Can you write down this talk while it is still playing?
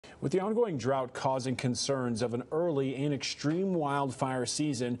With the ongoing drought causing concerns of an early and extreme wildfire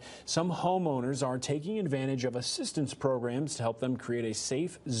season, some homeowners are taking advantage of assistance programs to help them create a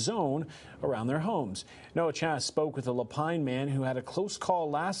safe zone around their homes. Noah Chas spoke with a Lapine man who had a close call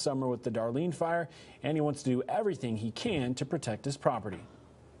last summer with the Darlene Fire, and he wants to do everything he can to protect his property.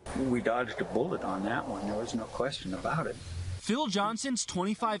 We dodged a bullet on that one. There was no question about it. Phil Johnson's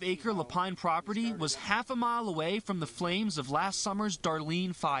 25-acre Lapine property was half a mile away from the flames of last summer's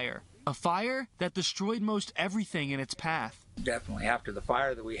Darlene Fire, a fire that destroyed most everything in its path. Definitely after the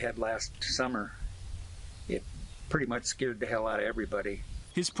fire that we had last summer, it pretty much scared the hell out of everybody.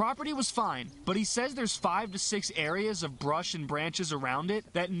 His property was fine, but he says there's 5 to 6 areas of brush and branches around it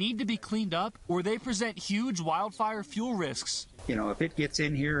that need to be cleaned up or they present huge wildfire fuel risks. You know, if it gets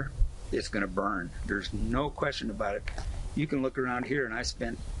in here, it's going to burn. There's no question about it. You can look around here, and I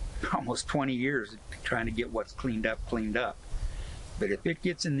spent almost 20 years trying to get what's cleaned up. But if it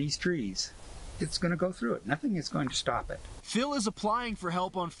gets in these trees, it's going to go through it. Nothing is going to stop it. Phil is applying for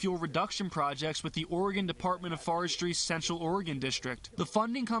help on fuel reduction projects with the Oregon Department of Forestry's Central Oregon District. The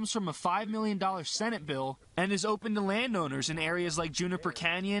funding comes from a $5 million Senate bill and is open to landowners in areas like Juniper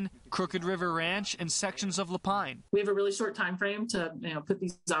Canyon, Crooked River Ranch, and sections of Lapine. We have a really short time frame to put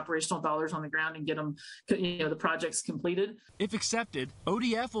these operational dollars on the ground and get them, the projects completed. If accepted,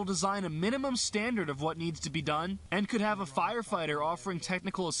 ODF will design a minimum standard of what needs to be done and could have a firefighter offering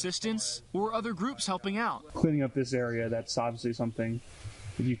technical assistance or other groups helping out. Cleaning up this area, that's obviously something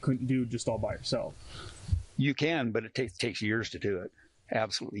that you couldn't do just all by yourself. You can, but it takes years to do it.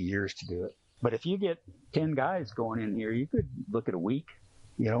 Absolutely years to do it. But if you get 10 guys going in here, you could look at a week,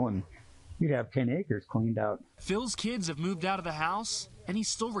 and you'd have 10 acres cleaned out. Phil's kids have moved out of the house, and he's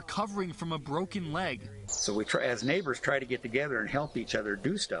still recovering from a broken leg. So we try, as neighbors, try to get together and help each other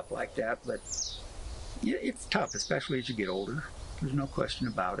do stuff like that. But yeah, it's tough, especially as you get older. There's no question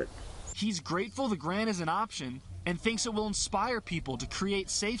about it. He's grateful the grant is an option and thinks it will inspire people to create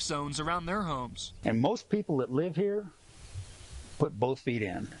safe zones around their homes. And most people that live here put both feet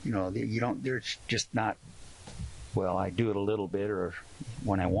in. They're just not, well, I do it a little bit or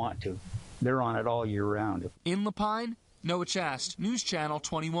when I want to. They're on it all year round. In Lapine, Noah Chast, News Channel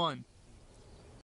 21.